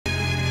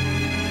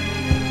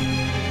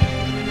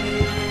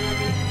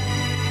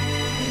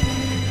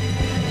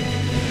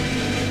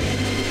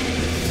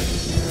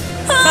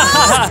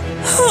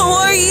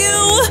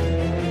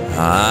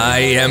I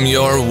am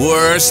your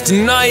worst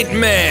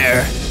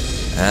nightmare.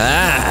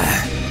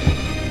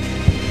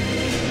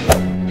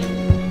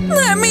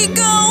 Let me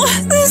go!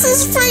 This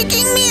is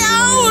freaking me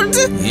out!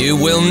 You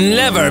will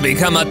never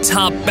become a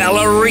top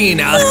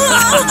ballerina!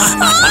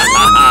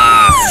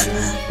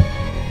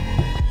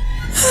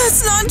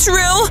 That's not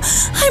true!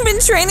 I've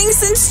been training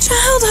since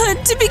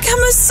childhood to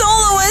become a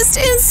soloist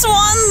in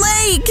Swan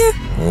Lake!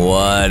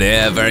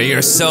 Whatever,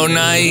 you're so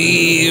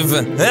naive!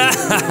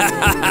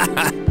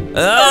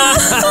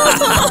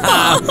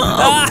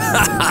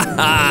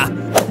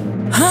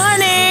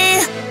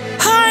 Honey!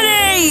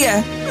 Honey!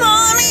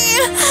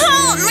 Mommy,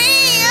 help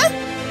me!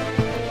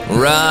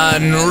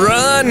 Run,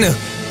 run!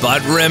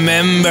 But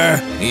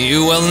remember,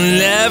 you will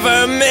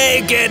never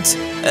make it!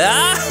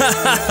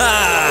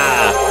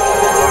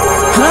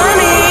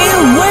 Honey,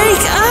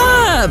 wake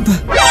up!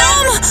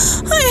 Mom,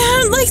 I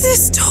had like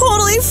this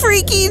totally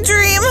freaky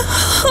dream.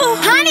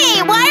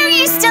 Honey, why are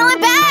you still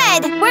in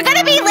bed? We're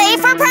gonna be late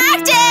for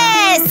practice!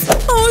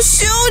 Oh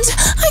shoot,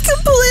 I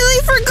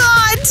completely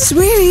forgot.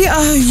 Sweetie,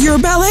 your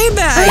ballet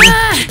bag.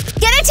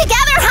 Get it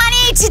together,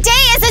 honey!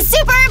 Today is a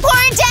super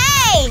important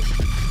day!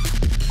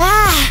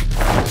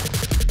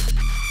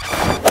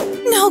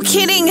 No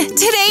kidding,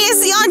 today is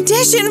the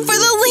audition for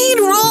the lead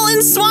role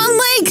in Swan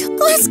Lake.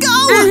 Let's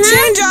go!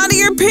 Change out of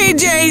your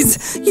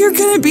PJs. You're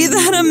gonna be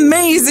that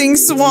amazing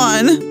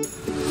swan.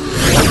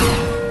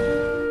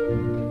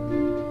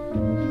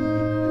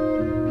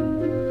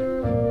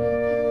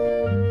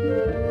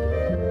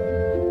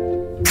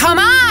 Come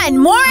on,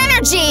 more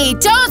energy!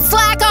 Don't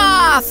slack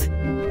off!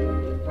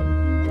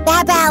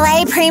 That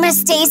ballet prima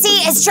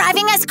Stacy is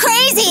driving us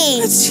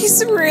crazy! But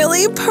she's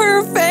really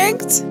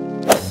perfect.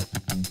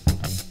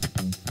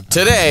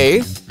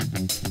 Today,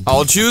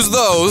 I'll choose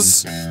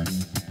those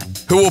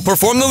who will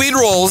perform the lead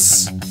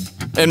roles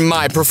in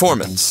my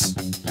performance.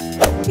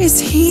 Is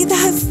he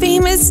that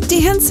famous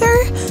dancer?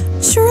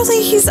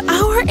 Surely he's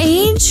our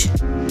age.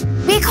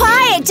 Be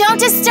quiet, don't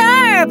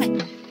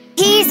disturb!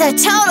 He's a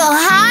total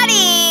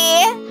hottie!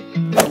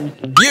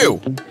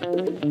 You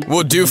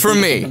will do for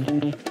me.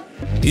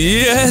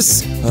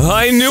 Yes,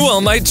 I knew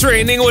all my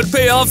training would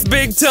pay off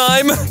big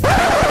time.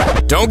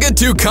 Don't get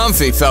too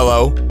comfy,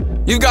 fellow.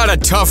 You've got a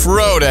tough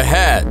road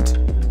ahead.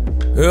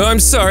 I'm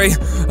sorry.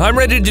 I'm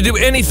ready to do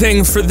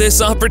anything for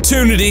this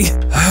opportunity.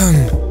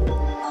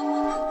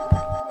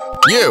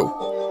 You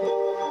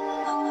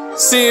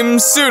seem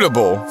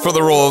suitable for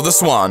the role of the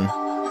swan.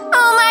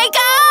 Oh my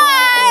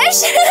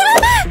gosh!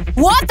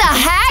 What the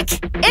heck?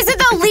 Isn't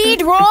the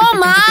lead role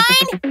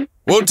mine?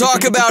 We'll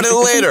talk about it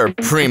later,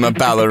 prima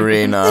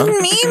ballerina.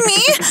 Me?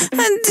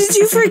 Did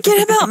you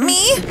forget about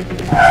me?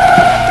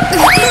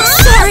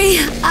 Sorry,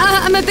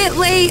 I'm a bit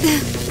late.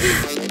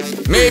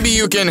 Maybe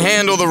you can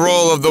handle the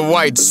role of the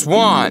white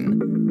swan,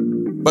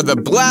 but the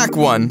black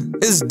one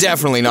is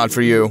definitely not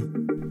for you.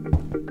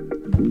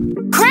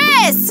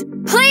 Chris!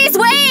 Please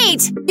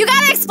wait! You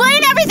gotta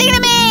explain everything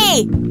to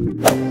me!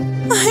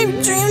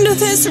 I've dreamed of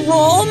this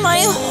role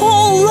my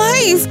whole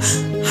life.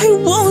 I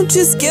won't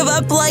just give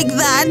up like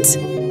that.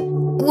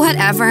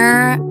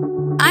 Whatever.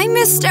 I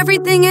missed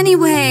everything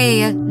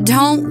anyway.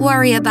 Don't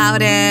worry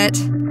about it.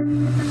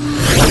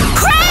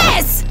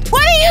 Chris!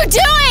 What are you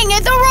doing?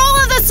 The role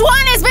of the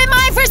swan has been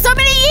mine for so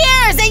many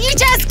years, and you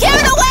just give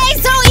it away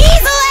so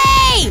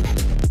easily!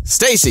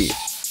 Stacy,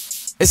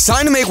 it's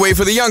time to make way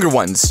for the younger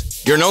ones.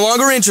 You're no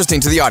longer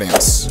interesting to the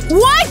audience.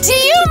 What do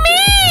you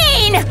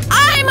mean?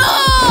 I'm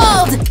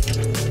old!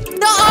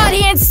 The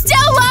audience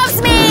still loves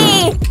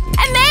me!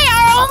 And they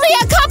are only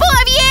a couple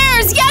of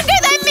years younger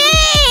than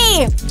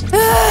me!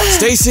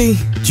 Stacy,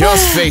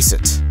 just face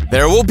it.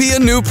 There will be a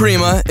new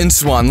prima in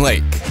Swan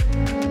Lake.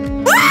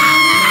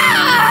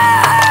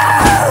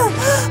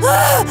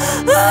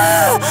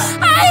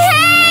 I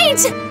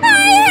hate!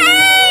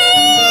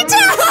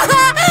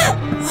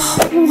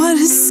 What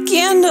a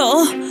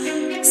scandal.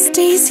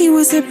 Stacy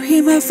was a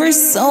prima for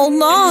so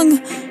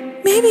long.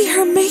 Maybe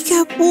her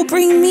makeup will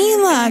bring me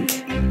luck.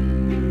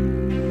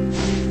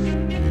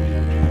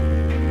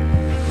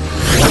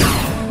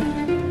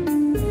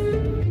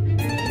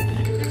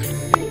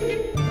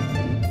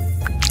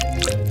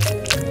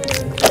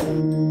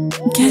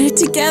 Get it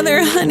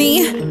together,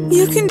 honey.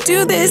 You can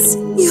do this.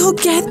 You'll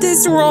get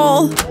this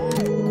role.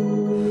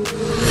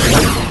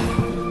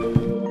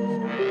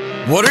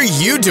 What are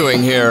you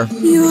doing here?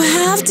 You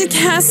have to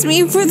cast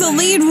me for the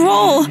lead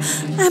role.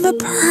 I'm a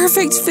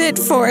perfect fit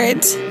for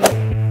it.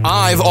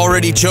 I've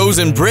already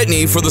chosen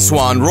Brittany for the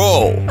swan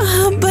role.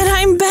 But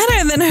I'm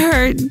better than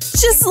her.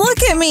 Just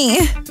look at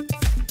me.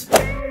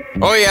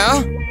 Oh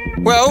yeah?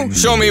 Well,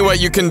 show me what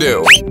you can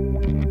do.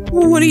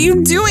 What are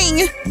you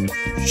doing?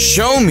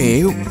 Show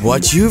me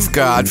what you've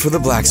got for the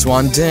Black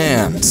Swan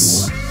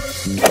dance.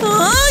 Get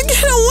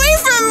away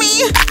from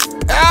me!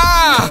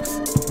 Ah!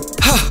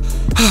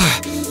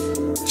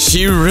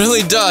 She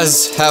really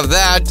does have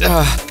that,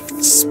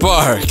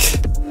 spark.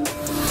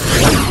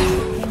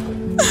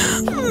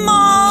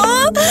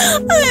 Mom,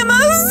 I'm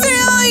a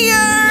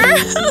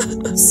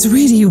failure!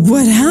 Sweetie,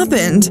 What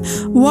happened?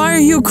 Why are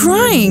you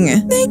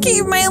crying? They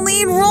gave my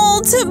lead role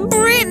to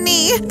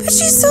Brittany, but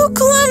she's so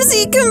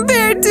clumsy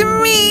compared to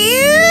me.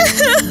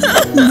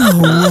 No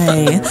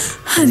way.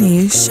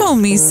 Honey, show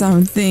me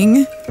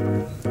something.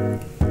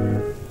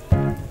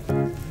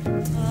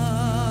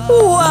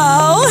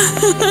 Wow.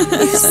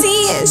 You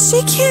see,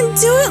 she can't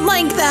do it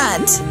like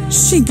that.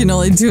 She can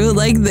only do it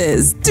like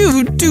this.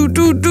 Do.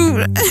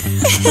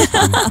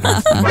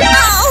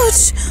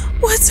 Ouch!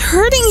 What's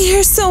hurting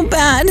here so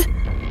bad?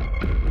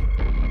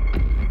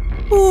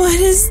 What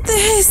is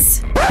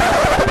this?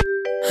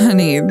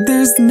 Honey,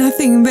 there's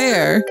nothing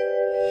there.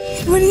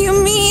 What do you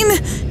mean?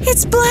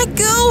 It's black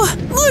goo!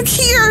 Look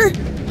here!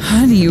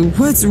 Honey,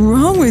 what's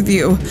wrong with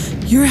you?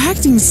 You're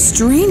acting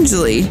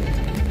strangely.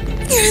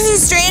 You're the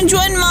strange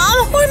one,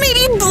 Mom! Or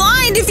maybe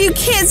blind if you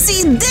can't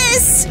see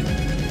this!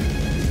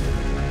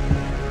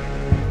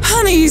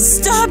 Honey,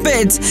 stop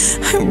it!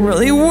 I'm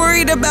really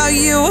worried about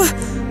you.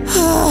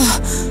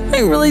 I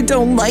really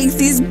don't like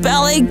these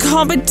ballet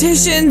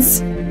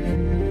competitions.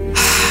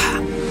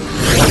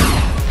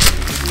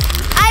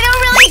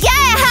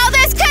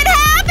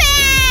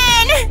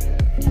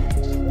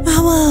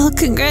 Well,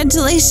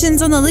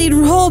 congratulations on the lead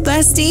role,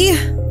 bestie.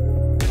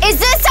 Is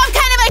this some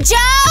kind of a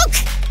joke?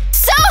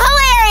 So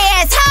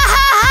hilarious! Ha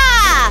ha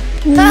ha!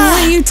 What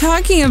are you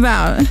talking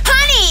about?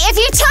 Honey, if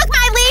you took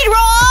my lead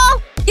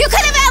role, you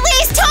could have at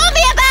least told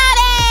me about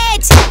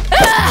it!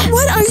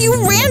 What are you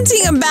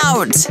ranting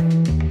about?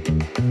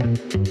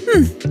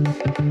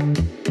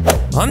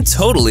 I'm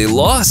totally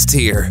lost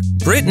here.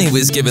 Brittany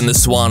was given the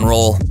swan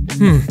role.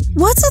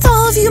 What's with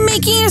all of you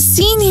making a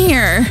scene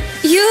here?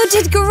 You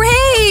did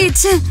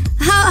great!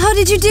 How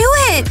did you do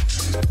it?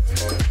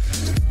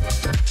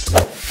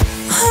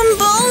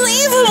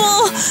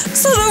 Unbelievable!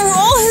 So the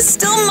role is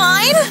still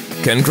mine?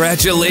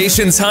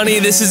 Congratulations, honey.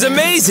 This is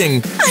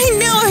amazing. I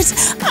knew it!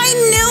 I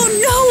knew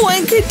no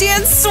one could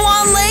dance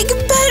Swan Lake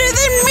better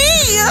than me!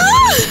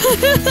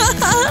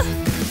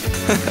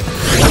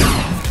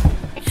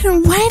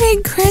 And why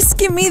did Chris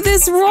give me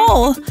this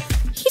role?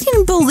 He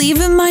didn't believe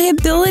in my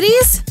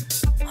abilities?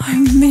 Or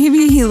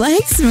maybe he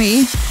likes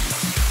me.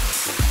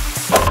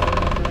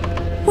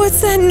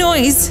 What's that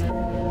noise?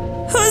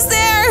 Who's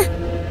there?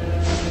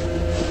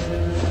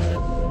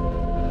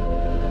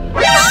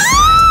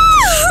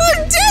 Who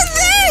did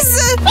this?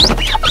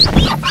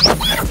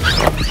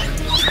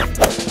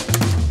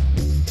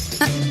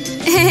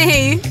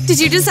 Hey, did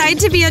you decide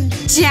to be a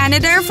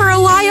janitor for a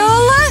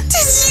while?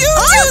 Did you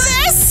do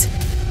this?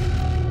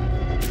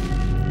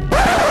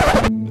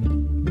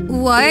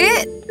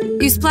 What?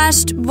 You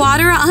splashed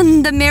water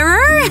on the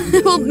mirror?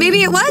 Well,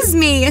 maybe it was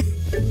me.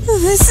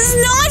 This is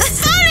not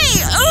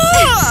funny!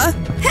 Ugh!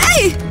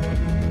 Hey!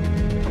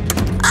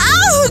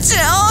 Ouch!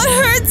 Oh, it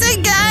hurts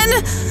again!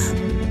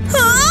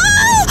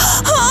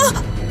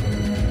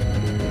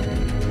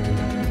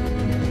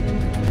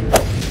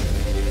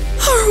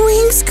 Are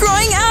wings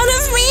growing out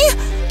of me?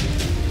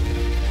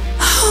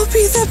 I'll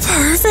be the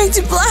perfect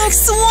black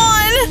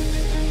swan!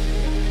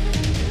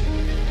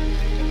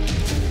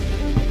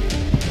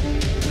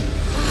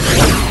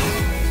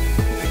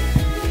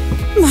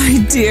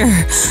 My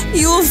dear,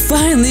 you will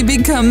finally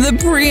become the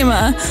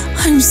prima.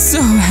 I'm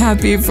so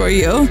happy for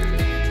you.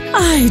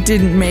 I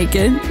didn't make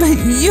it, but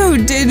you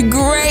did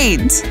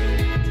great.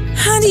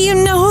 How do you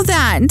know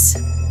that?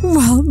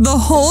 Well, the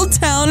whole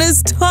town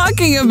is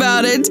talking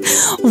about it.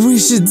 We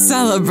should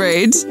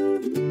celebrate.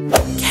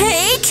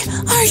 Cake?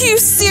 Are you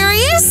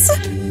serious?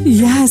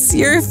 Yes,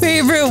 your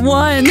favorite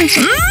one.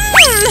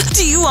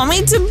 Do you want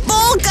me to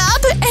bulk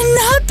up and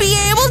not be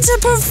able to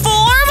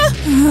perform?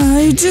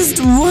 I just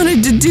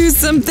wanted to do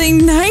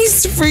something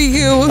nice for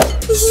you.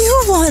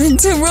 You wanted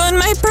to ruin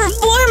my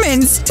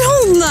performance.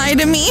 Don't lie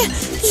to me.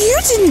 You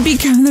didn't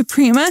become the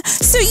prima,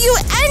 so you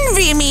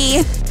envy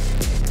me.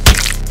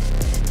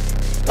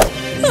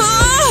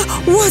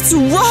 What's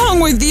wrong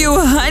with you,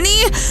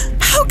 honey?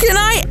 How can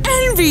I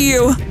envy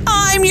you?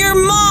 I'm your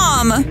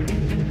mom.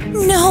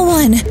 No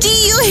one, do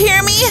you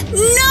hear me?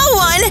 No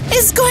one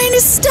is going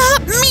to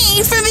stop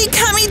me from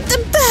becoming the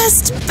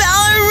best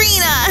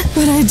ballerina.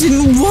 But I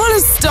didn't want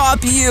to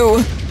stop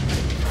you.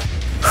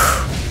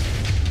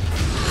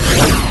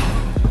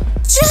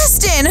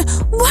 Justin,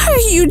 why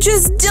are you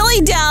just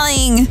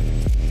dilly-dallying?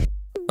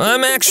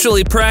 I'm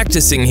actually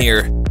practicing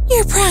here.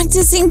 You're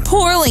practicing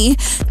poorly.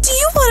 Do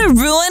you want to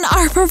ruin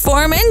our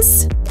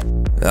performance?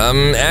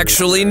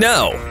 Actually,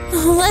 no.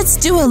 Let's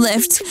do a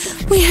lift.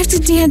 We have to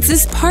dance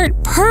this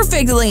part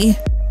perfectly.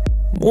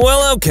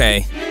 Well,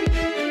 okay.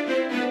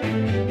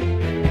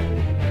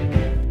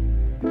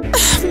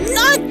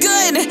 Not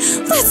good.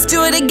 Let's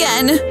do it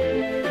again.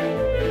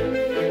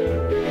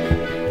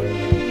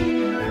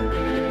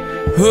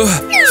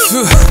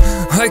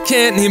 I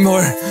can't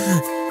anymore.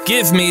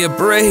 Give me a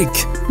break.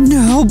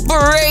 No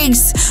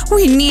breaks.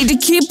 We need to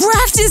keep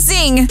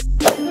practicing.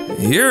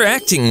 You're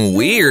acting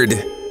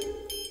weird.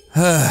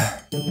 Did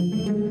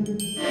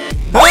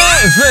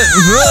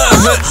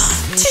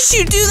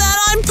you do that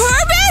on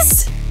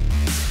purpose?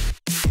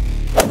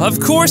 Of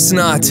course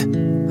not.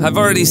 I've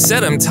already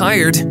said I'm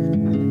tired.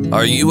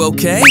 Are you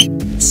okay?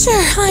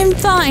 Sure, I'm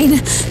fine.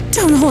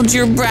 Don't hold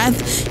your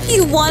breath.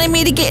 You wanted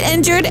me to get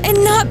injured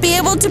and not be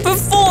able to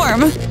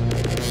perform.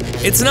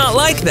 It's not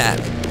like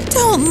that.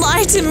 Don't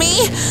lie to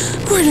me.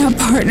 We're not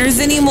partners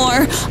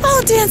anymore.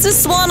 I'll dance a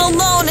swan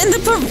alone in the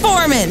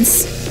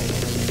performance.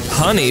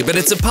 Honey, but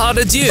it's a pas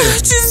de deux.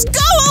 Just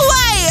go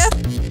away!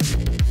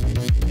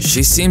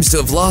 She seems to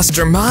have lost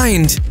her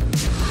mind.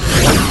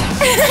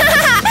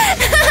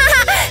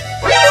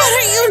 What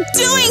are you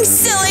doing,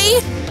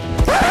 silly?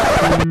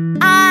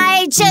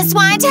 I just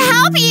wanted to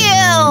help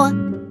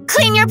you!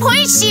 Clean your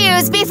point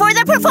shoes before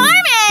the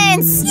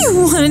performance!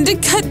 You wanted to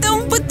cut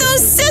them with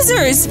those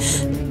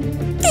scissors!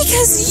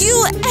 Because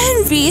you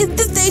envy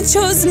that they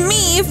chose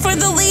me for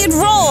the lead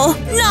role,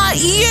 not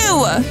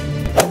you!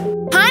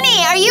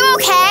 Honey, are you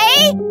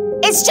okay?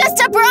 It's just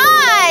a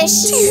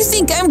brush! Do you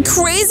think I'm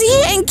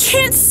crazy and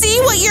can't see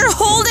what you're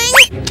holding?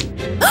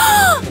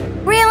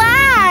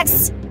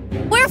 Relax!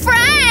 We're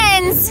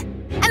friends!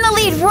 And the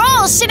lead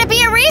role shouldn't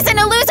be a reason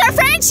to lose our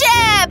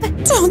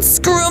friendship! Don't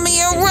screw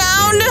me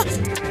around!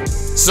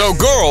 So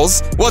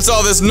girls, what's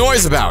all this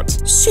noise about?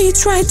 She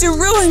tried to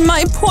ruin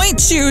my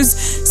point shoes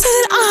so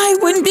that I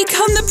wouldn't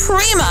become the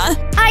prima.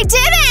 I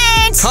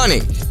didn't! Honey,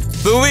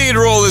 the lead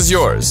role is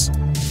yours.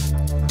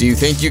 Do you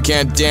think you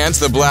can't dance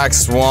the Black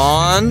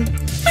Swan?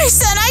 I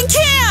said I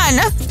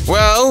can!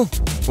 Well,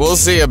 we'll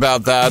see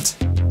about that.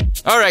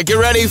 Alright, get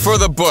ready for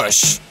the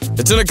bush.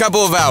 It's in a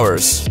couple of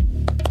hours.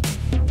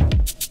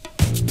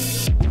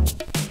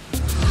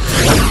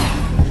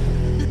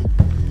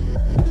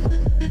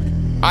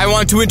 I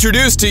want to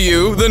introduce to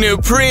you the new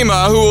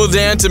prima who will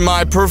dance in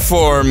my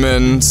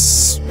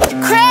performance.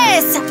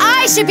 Chris,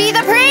 I should be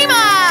the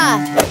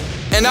prima!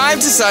 And I've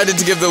decided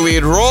to give the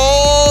lead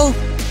role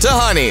to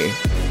Honey.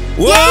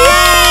 Whoa!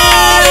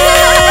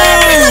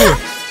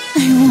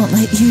 I won't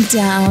let you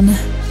down.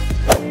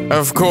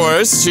 Of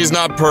course, she's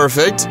not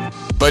perfect,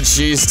 but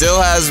she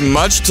still has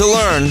much to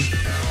learn.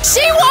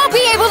 She won't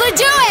be able to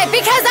do it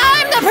because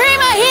I'm the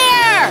prima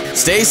here!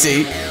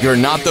 Stacy, you're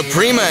not the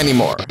prima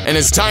anymore, and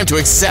it's time to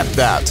accept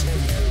that.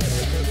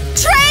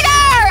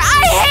 Traitor!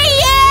 I hate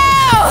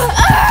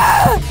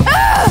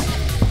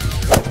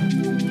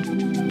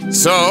you!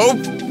 So,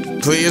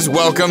 please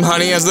welcome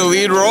Honey as the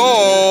lead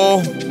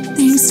role.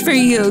 Thanks for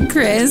you,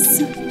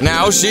 Chris.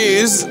 Now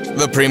she's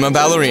the prima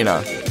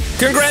ballerina.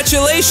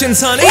 Congratulations,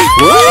 honey!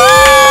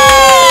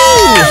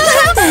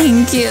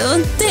 Thank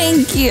you,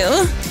 thank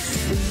you.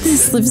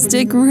 This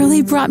lipstick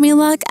really brought me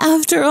luck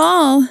after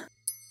all.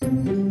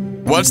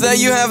 What's that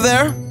you have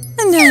there?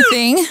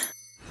 Nothing.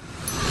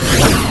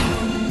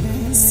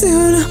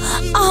 Soon,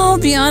 I'll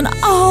be on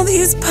all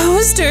these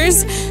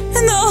posters,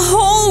 and the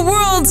whole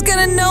world's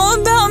gonna know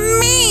about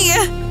me!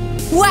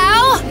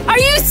 Well, are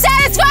you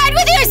satisfied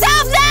with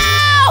yourself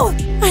now?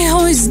 I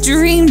always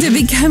dreamed of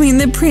becoming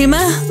the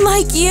prima,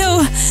 like you,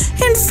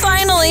 and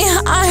finally,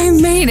 I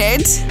made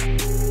it.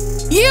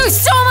 You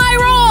stole my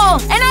role,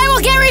 and I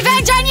will get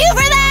revenge on you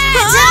for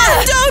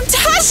that! Don't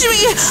touch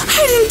me!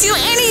 I didn't do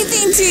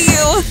anything to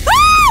you!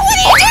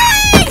 What are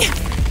you doing?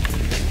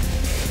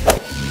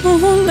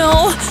 Oh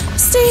no!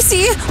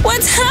 Stacy,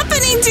 what's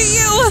happening to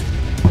you?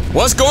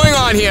 What's going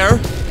on here?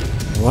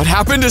 What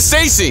happened to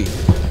Stacy?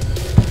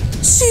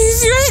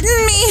 She's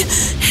written me,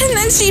 and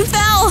then she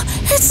fell.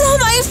 It's all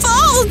my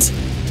fault.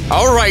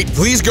 All right,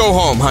 please go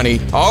home, honey.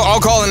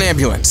 I'll call an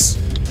ambulance.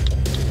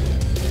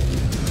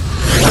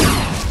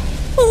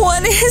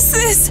 What is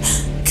this?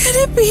 Could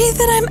it be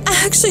that I'm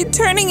actually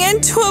turning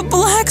into a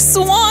black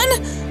swan?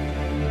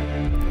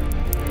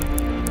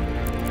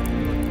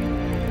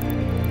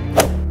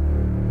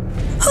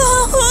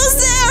 Who's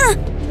there?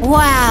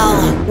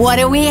 Wow, what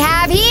do we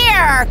have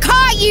here?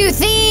 Caught you,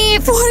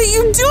 thief! What are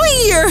you doing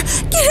here?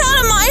 Get out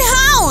of my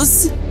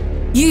house!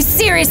 You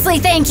seriously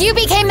think you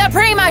became the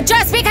prima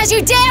just because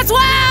you dance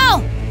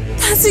well?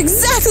 That's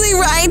exactly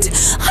right.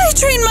 I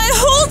trained my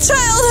whole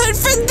childhood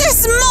for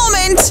this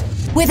moment.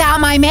 Without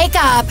my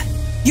makeup,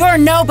 you're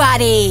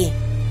nobody.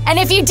 And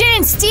if you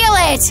didn't steal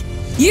it,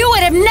 you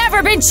would have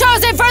never been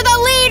chosen for the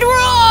lead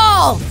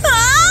role!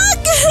 Ah,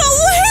 get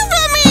away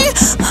from me!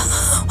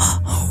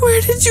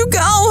 Where did you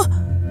go?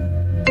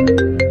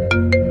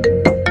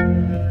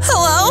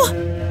 Hello?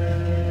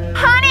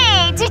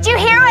 Honey, did you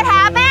hear what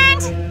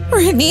happened?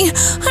 Brittany,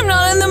 I'm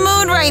not in the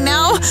mood right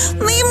now.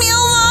 Leave me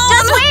alone!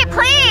 Just wait,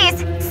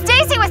 please!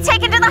 Stacy was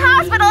taken to the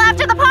hospital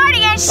after the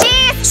party and she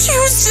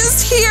was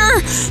just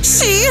here.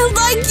 She,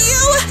 like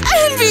you,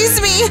 envies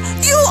me.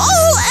 You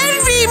all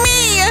envy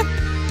me.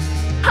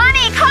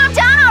 Honey, calm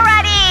down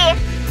already!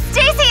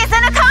 Stacy is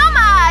in a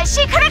coma!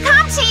 She couldn't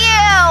come to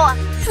you!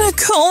 In a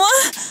coma?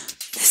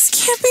 This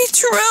can't be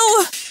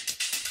true.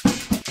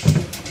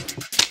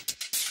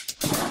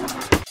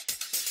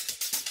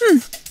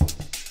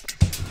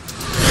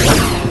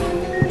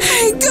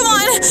 Hey, come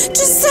on!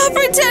 Just stop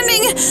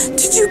pretending!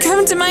 Did you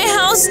come to my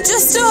house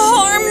just to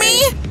harm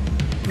me?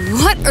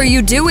 What are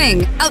you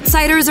doing?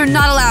 Outsiders are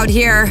not allowed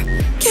here.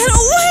 Get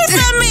away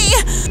from me!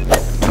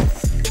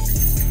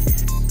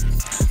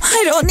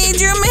 I don't need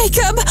your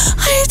makeup.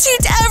 I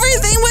achieved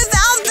everything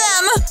without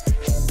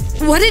them.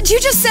 What did you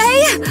just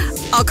say?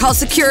 I'll call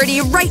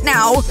security right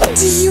now.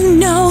 Do you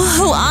know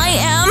who I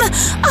am?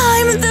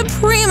 I'm the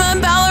prima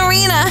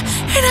ballerina,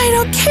 and I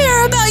don't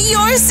care about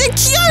your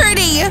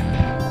security!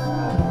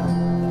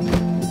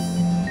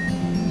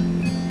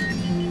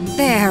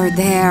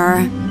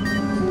 There.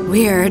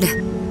 Weird.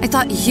 I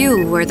thought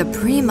you were the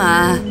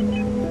prima.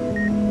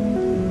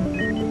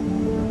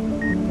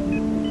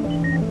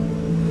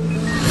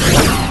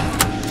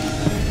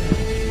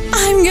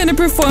 I'm gonna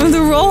perform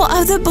the role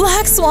of the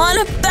Black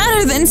Swan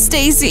better than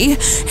Stacy, and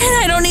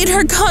I don't need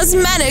her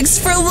cosmetics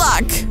for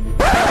luck.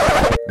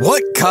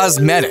 What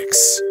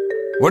cosmetics?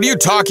 What are you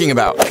talking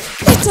about?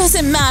 It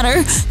doesn't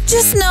matter.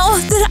 Just know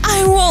that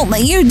I won't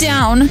let you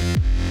down.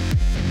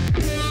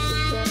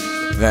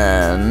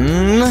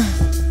 Then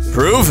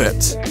prove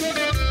it.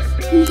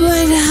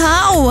 But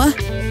how?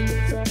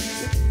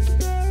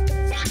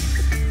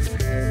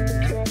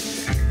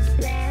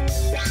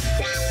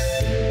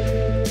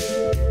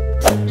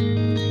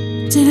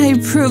 Did I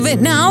prove it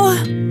now?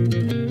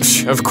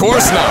 Of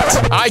course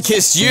not. I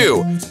kissed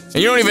you, and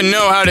you don't even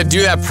know how to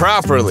do that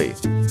properly.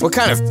 What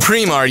kind of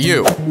prima are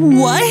you?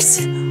 What?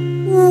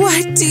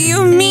 What do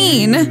you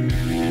mean?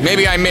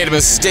 Maybe I made a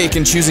mistake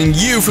in choosing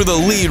you for the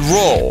lead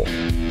role.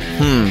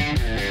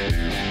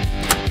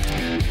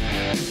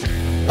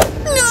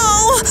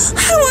 No!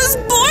 I was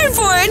born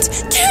for it!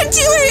 Can't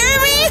you hear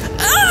me?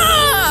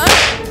 Ah!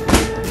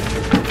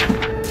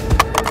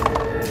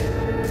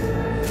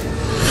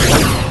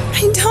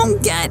 I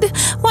don't get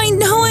why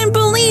no one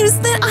believes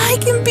that I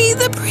can be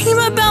the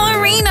prima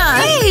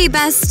ballerina. Hey,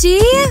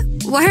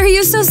 bestie. Why are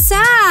you so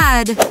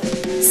sad?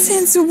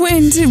 Since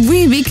when did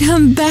we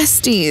become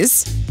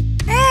besties?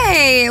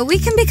 Hey, we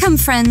can become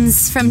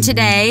friends from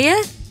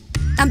today.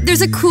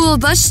 There's a cool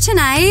bush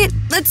tonight.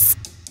 Let's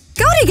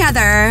go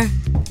together.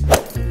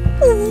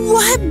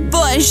 What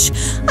bush?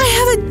 I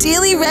have a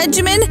daily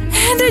regimen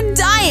and a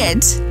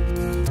diet.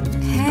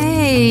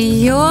 Hey,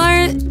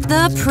 you're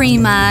the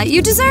prima.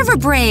 You deserve a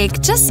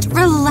break. Just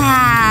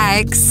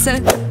relax.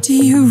 Do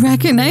you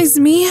recognize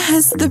me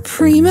as the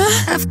prima?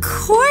 Of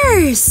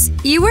course.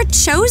 You were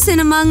chosen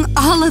among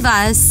all of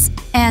us.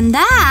 And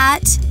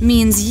that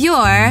means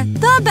you're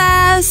the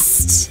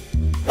best.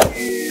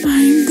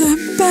 I'm the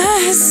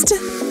best.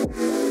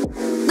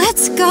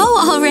 Let's go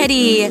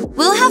already.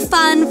 We'll have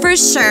fun for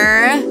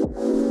sure.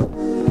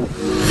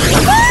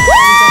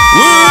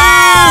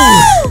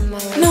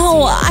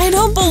 No, I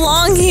don't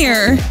belong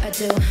here.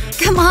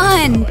 Come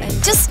on,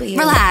 just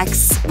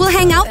relax. We'll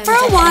hang out for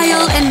a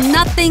while and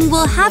nothing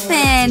will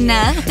happen.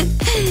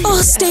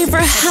 I'll stay for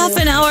half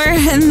an hour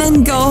and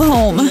then go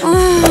home.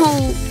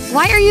 Oh,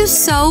 why are you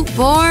so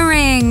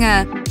boring?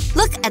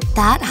 Look at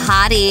that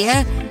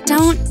hottie.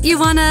 Don't you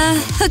wanna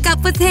hook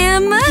up with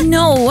him?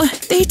 No,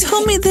 they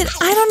told me that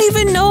I don't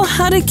even know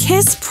how to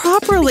kiss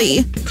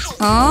properly.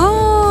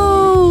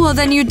 Oh, well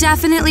then you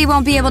definitely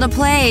won't be able to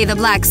play the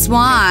Black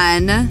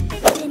Swan.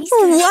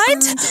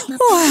 What?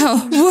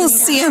 Wow, we'll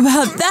see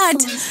about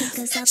that.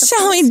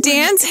 Shall we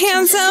dance,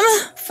 handsome?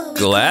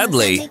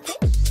 Gladly.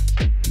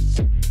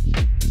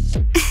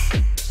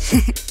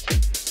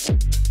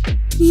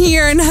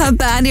 You're not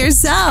bad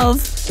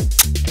yourself.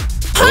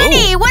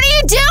 Honey, what are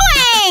you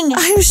doing?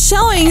 I'm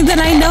showing that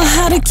I know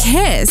how to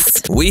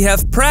kiss. We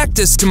have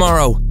practice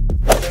tomorrow.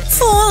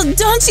 Fool,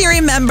 don't you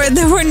remember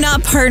that we're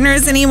not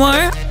partners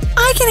anymore?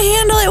 I can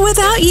handle it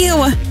without you.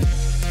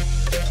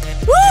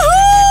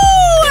 Woohoo!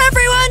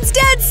 Everyone's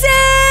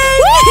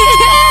dancing!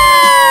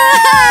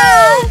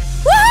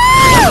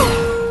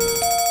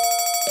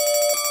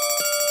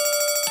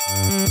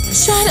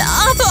 Shut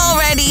up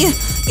already!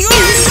 You're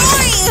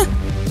annoying!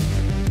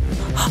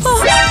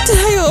 Oh, did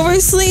I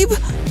oversleep?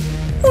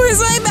 Where's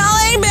my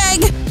ballet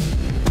bag?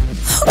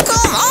 Oh,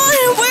 come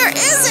on, where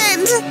is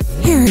it?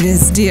 Here it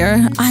is,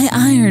 dear. I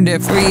ironed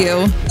it for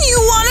you. You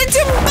wanted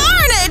to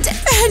burn it!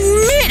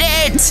 Admit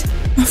it!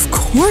 Of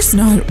course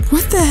not.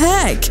 What the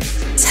heck?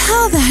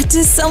 Tell that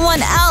to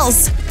someone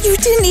else. You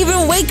didn't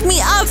even wake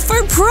me up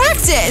for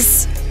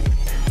practice.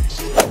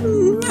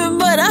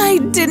 But I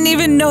didn't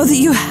even know that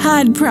you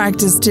had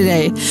practice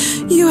today.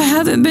 You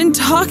haven't been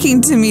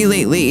talking to me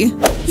lately.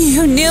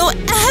 You knew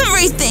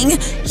everything.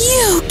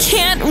 You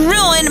can't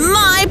ruin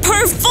my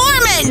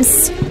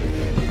performance.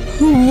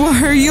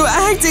 Why are you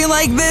acting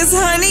like this,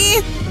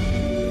 honey?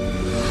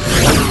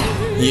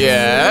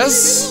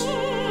 Yes?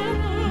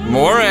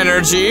 More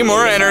energy,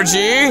 more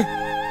energy.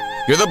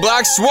 You're the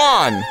Black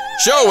Swan.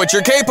 Show what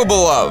you're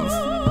capable of.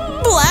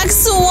 Black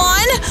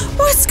Swan?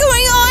 What's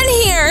going on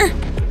here?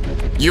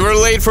 You were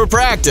late for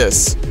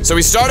practice, so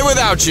we started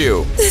without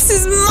you. This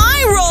is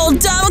my role,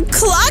 dumb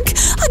cluck!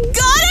 I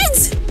got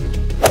it?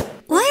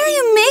 Why are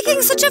you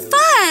making such a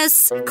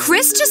fuss?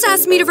 Chris just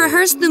asked me to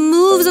rehearse the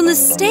moves on the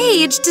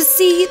stage to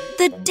see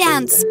the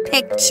dance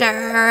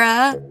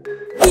picture.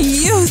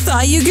 You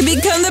thought you could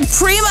become the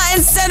prima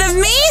instead of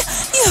me?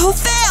 You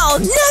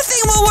failed!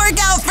 Nothing will work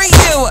out for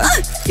you!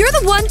 You're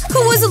the one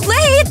who was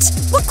late!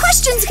 What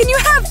questions can you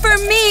have for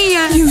me?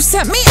 You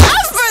set me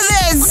up for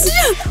this!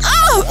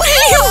 Oh, what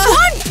do you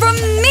want from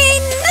me?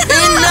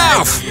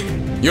 Enough!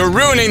 You're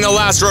ruining the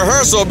last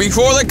rehearsal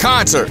before the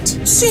concert.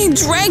 She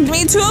dragged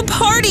me to a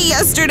party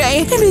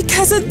yesterday, and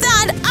because of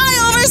that, I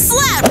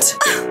overslept.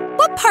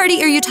 What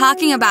party are you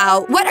talking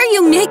about? What are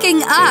you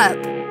making up?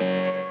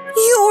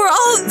 You were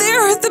all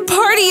there at the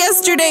party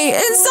yesterday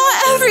and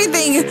saw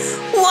everything.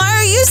 Why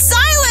are you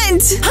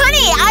silent?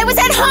 Honey, I was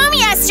at home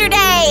yesterday.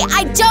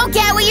 I don't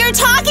get what you're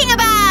talking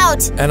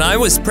about. And I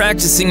was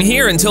practicing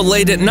here until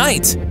late at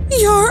night.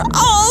 You're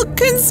all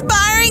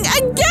conspiring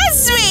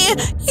against me.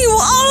 You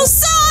all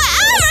saw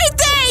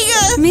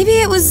everything.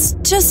 Maybe it was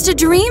just a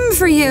dream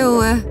for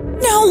you.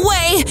 No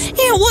way!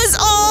 It was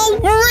all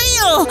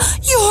real!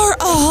 You're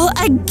all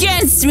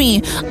against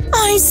me!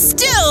 I'm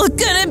still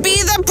gonna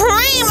be the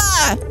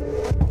prima!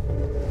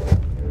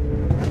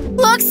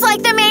 Looks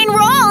like the main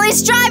role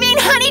is driving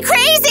Honey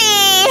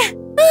crazy!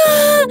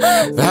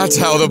 That's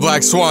how the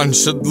Black Swan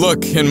should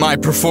look in my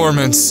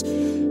performance.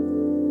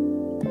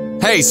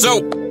 Hey,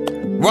 so,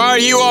 why are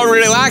you all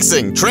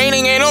relaxing?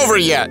 Training ain't over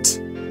yet.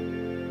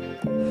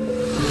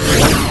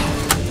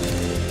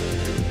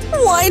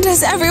 Why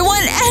does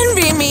everyone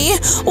envy me?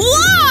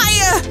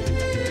 Why?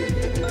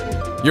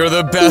 You're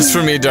the best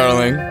for me,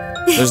 darling.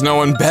 There's no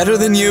one better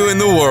than you in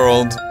the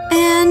world.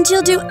 And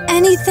you'll do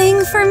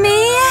anything for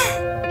me?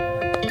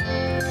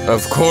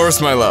 Of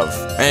course, my love.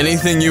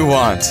 Anything you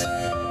want.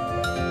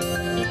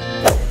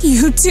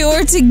 You two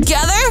are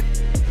together?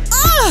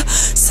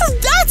 So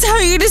that's how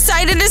you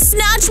decided to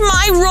snatch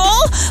my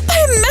role?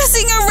 By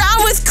messing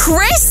around with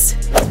Chris?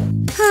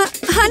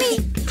 Honey,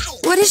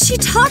 what is she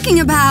talking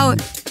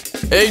about?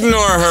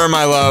 Ignore her,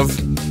 my love.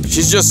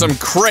 She's just some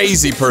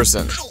crazy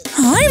person.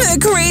 I'm the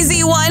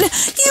crazy one.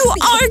 You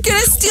aren't gonna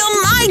steal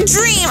my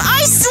dream,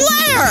 I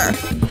swear!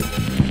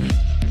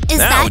 Is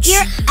that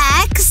your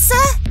ex?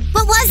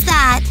 What was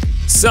that?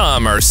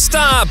 Summer,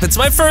 stop! It's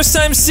my first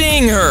time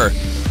seeing her!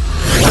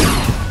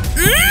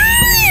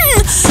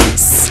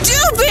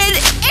 Stupid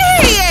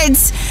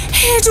idiots!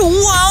 It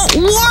won't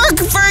work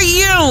for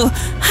you!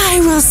 I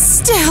will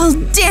still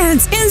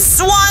dance in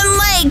Swan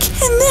Lake,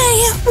 and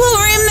they will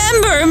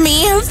remember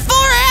me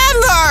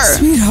forever!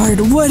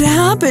 Sweetheart, what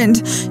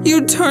happened?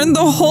 You turned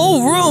the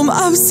whole room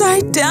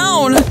upside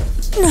down.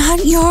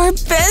 Not your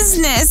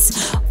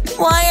business.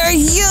 Why are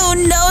you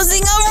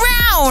nosing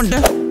around?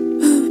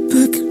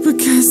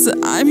 Because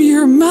I'm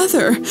your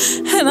mother,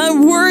 and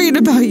I'm worried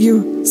about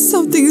you.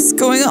 Something's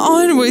going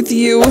on with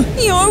you.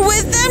 You're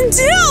with them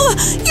too!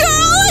 You're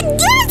all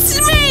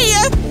against me!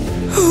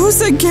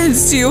 Who's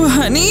against you,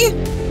 honey?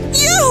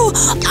 You!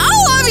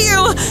 All of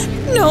you!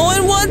 No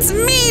one wants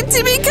me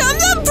to become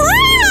the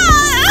prima!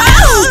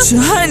 Ouch,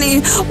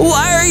 honey!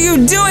 Why are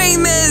you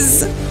doing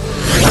this?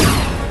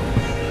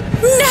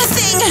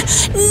 Nothing!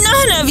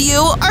 None of you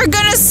are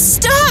gonna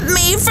stop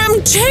me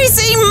from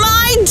chasing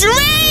my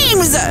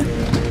dreams!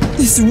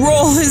 This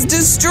role is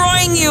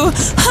destroying you!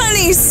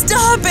 Honey,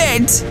 stop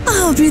it!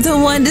 I'll be the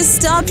one to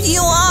stop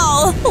you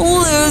all,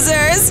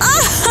 losers!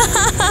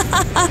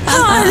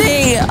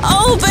 Honey,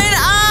 open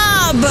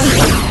up!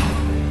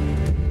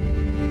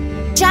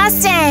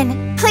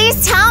 Justin,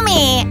 please tell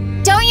me.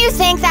 Don't you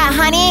think that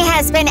Honey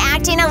has been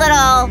acting a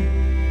little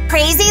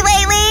crazy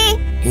lately?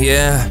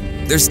 Yeah,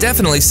 there's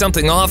definitely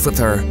something off with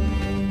her.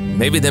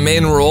 Maybe the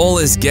main role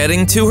is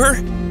getting to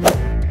her?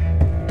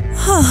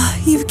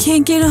 You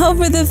can't get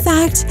over the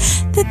fact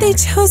that they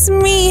chose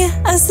me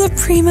as the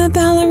prima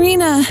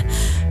ballerina.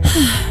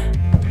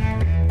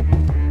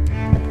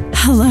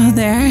 Hello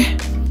there.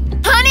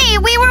 Honey,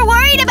 we were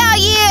worried about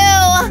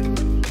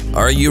you!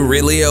 Are you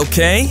really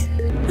okay?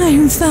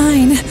 I'm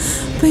fine,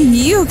 but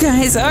you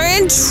guys are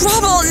in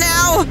trouble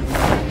now.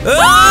 What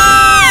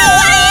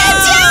are you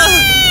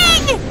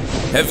doing?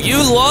 Have you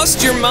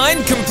lost your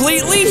mind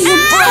completely? You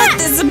brought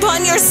this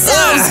upon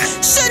yourselves.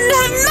 Shouldn't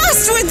have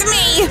messed with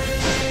me.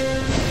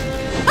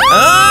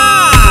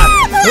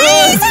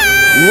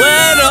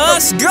 Let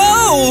us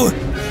go!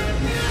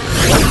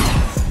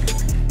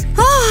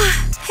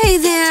 Oh, hey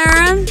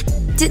there.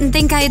 Didn't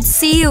think I'd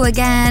see you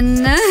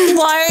again.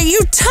 Why are you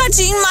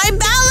touching my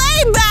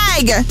ballet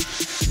bag?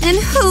 And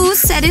who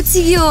said it's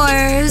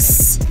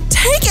yours?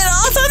 Take it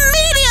off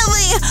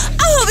immediately!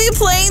 I'll be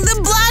playing the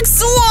Black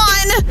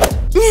Swan!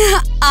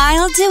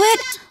 I'll do it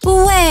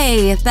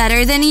way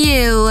better than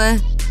you.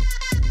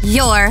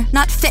 You're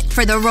not fit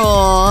for the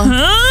role.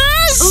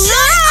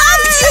 Shut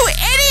up, you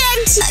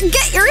idiot!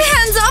 Get your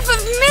hands off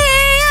of me!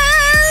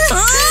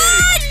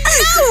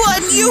 No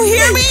one, you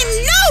hear me?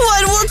 No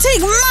one will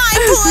take my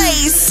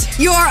place!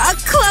 You're a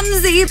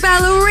clumsy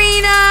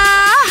ballerina!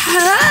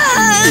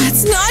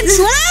 That's not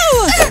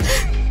true!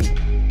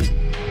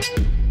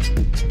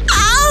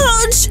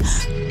 Ouch!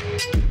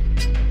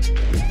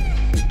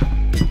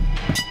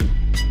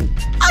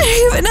 I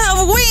even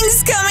have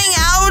wings coming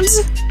out!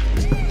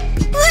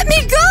 Let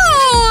me go!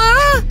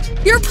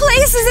 Your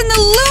place is in the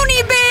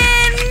loony bin!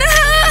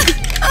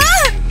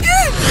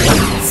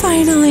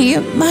 Finally,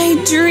 my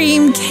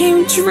dream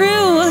came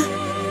true.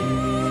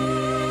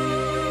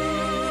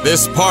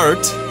 This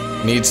part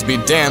needs to be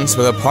danced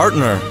with a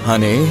partner,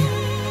 honey.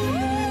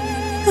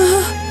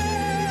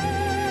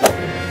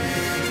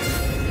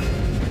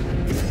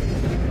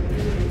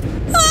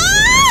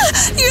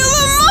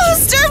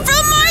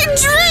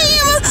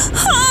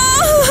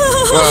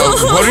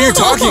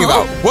 talking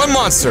about? What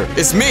monster?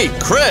 It's me,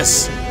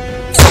 Chris. You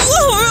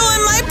will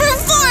ruin my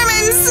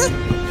performance!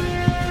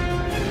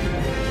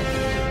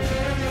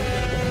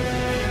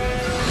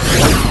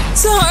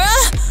 Zara?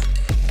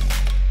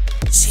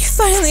 She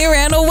finally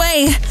ran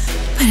away,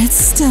 but it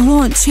still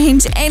won't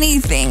change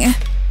anything.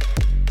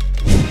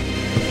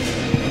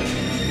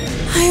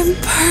 I am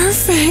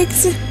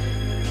perfect.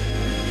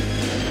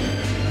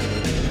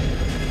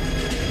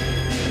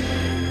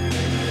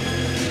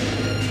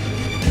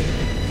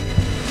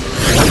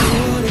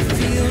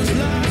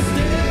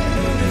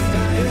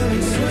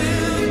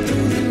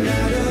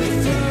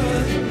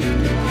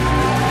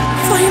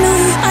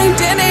 Finally, I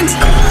did it!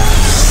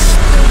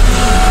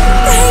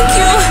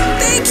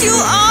 Thank you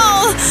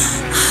all!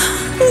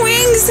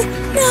 Wings!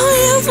 Now I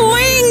have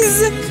wings!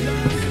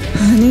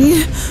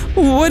 Honey,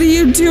 what are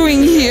you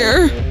doing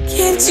here?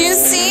 Can't you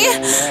see?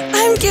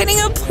 I'm getting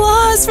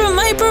applause from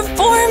my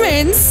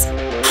performance!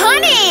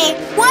 Honey,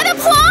 what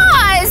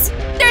applause!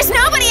 There's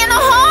nobody in the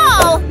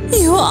hall!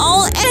 You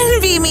all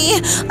envy me!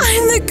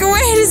 I'm the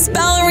greatest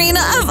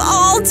ballerina of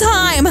all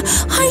time!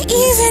 I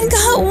even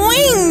got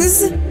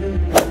wings!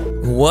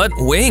 What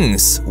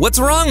wings? What's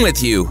wrong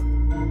with you?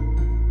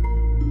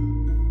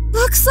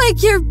 Looks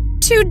like you're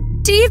too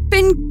deep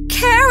in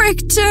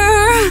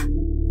character.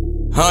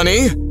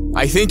 Honey,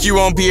 I think you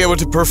won't be able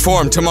to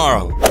perform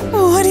tomorrow.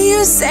 What are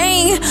you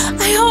saying?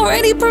 I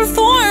already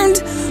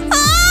performed!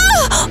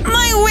 Ah!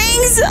 My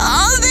wings!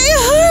 Oh, they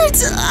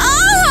hurt!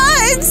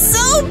 Ah! It's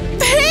so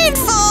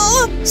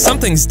painful!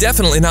 Something's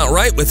definitely not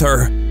right with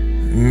her.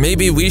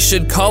 Maybe we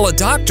should call a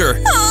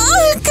doctor.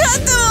 Oh,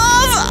 cut them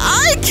off!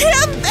 I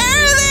can't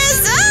bear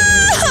this!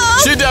 Ah!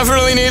 She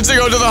definitely needs to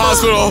go to the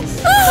hospital.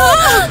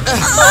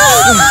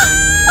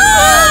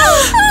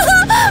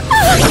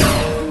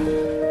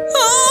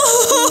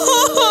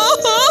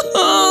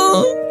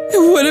 It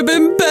would have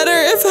been better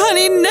if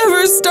Honey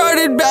never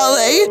started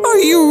ballet. Are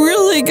you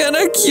really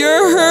gonna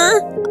cure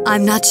her?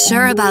 I'm not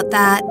sure about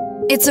that.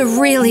 It's a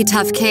really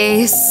tough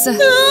case. I'm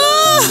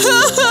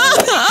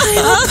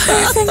a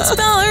perfect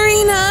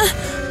ballerina.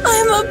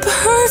 I'm a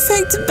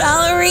perfect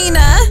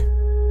ballerina.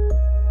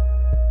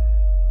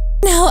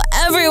 Now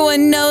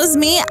everyone knows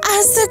me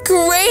as the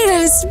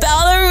greatest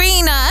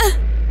ballerina.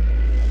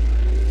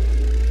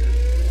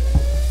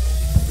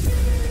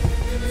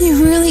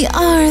 You really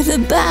are the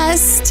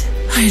best.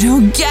 I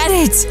don't get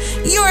it.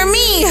 You're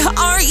me,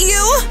 aren't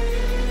you?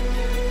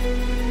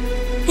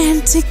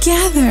 And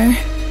together,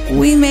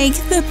 we make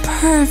the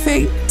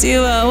perfect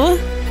duo.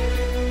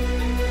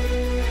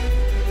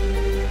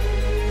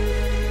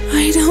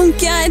 I don't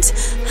get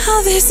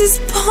how this is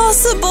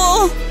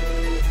possible.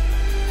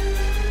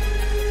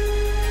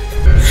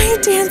 I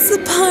dance the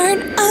part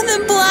of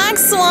the black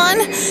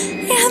swan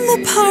and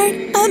the part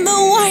of the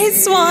white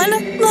swan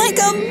like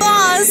a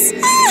boss.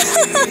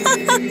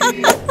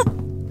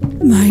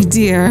 My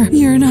dear,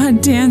 you're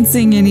not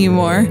dancing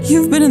anymore.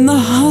 You've been in the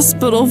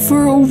hospital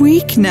for a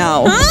week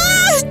now.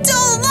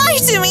 Don't lie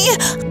to me!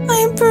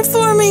 I'm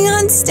performing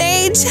on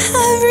stage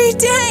every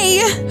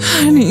day.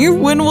 Honey,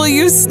 when will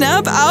you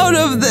snap out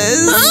of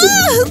this?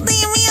 Leave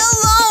me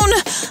alone!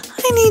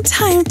 I need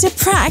time to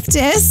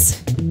practice.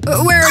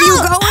 Where are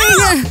you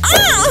going?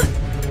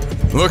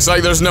 Looks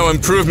like there's no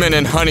improvement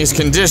in Honey's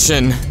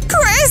condition.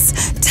 Chris,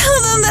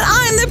 tell them that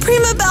I'm the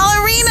prima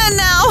ballerina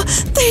now.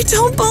 They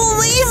don't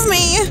believe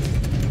me.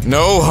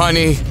 No,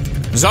 Honey.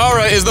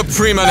 Zara is the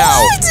prima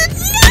now.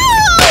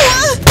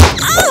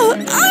 No!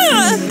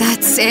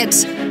 That's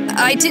it.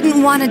 I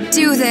didn't want to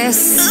do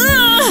this.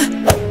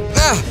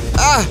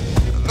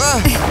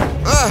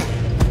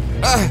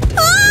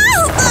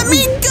 Let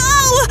me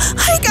go!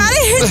 I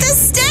gotta hit the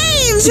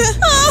stage!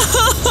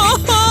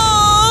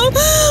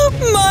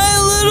 My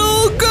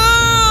little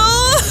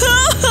girl!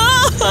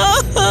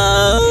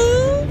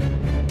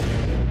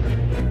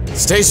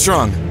 Stay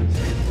strong.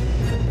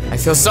 I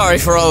feel sorry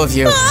for all of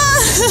you.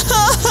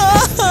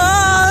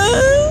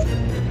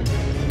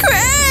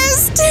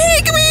 Chris,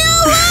 take me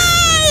away!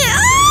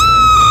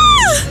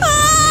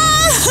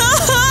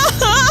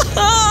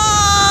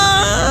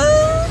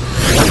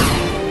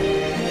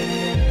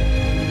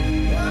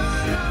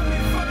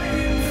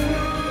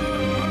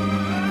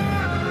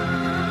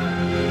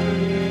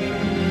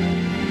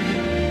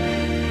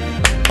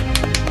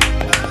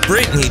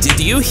 Brittany, did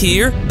you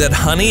hear that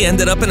Honey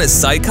ended up in a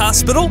psych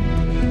hospital?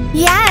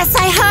 Yes,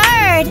 I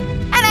heard!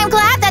 And I'm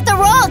glad that the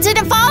role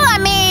didn't fall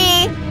on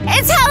me!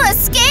 It's hella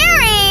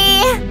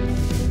scary!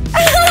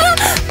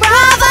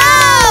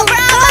 Bravo!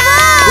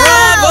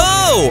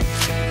 Bravo!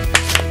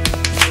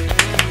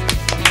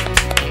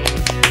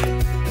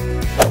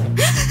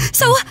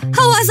 So,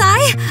 how was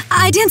I?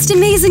 I danced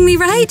amazingly,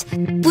 right?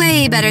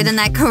 Way better than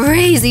that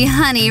crazy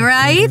Honey,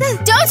 right?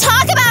 Don't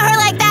talk about her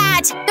like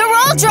that! The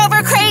role drove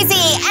her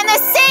crazy, and the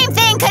same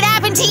thing could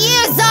happen to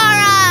you,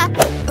 Zara!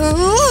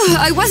 Ooh,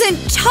 I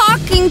wasn't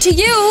talking to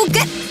you!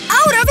 Get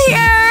out of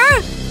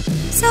here!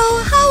 So,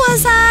 how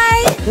was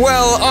I?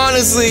 Well,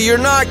 honestly, you're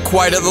not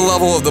quite at the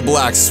level of the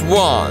Black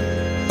Swan.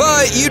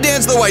 But you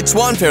danced the White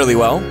Swan fairly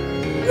well.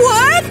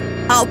 What?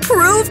 I'll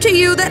prove to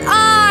you that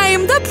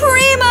I'm the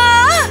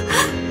prima!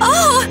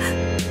 Oh!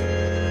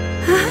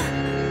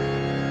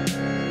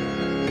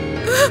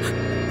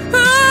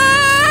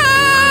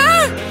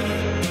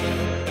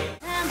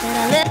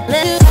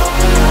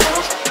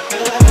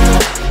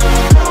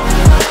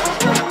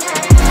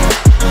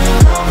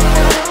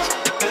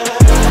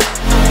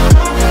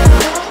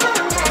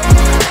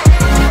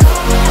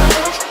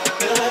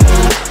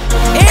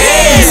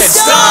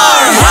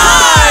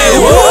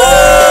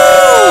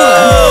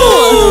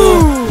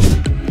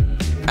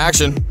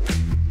 Action.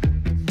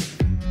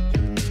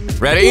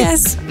 Ready?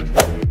 Yes.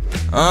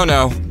 Oh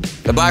no.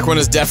 The black one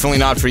is definitely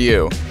not for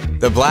you.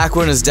 The black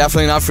one is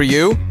definitely not for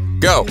you?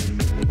 Go.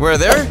 We're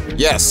there?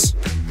 Yes.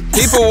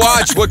 People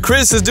watch what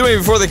Chris is doing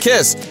before the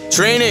kiss.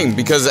 Training,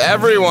 because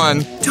everyone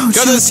Don't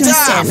got show the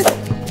staff.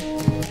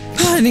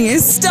 Justin. Honey,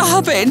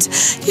 stop it.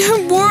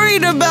 I'm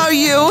worried about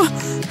you.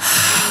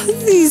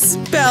 These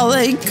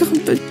ballet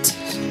competitions.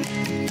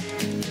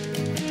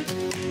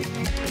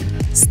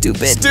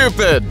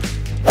 Stupid.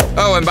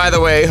 Oh, and by the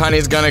way,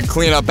 Honey's gonna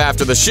clean up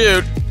after the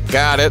shoot.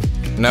 Got it.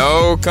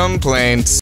 No complaints.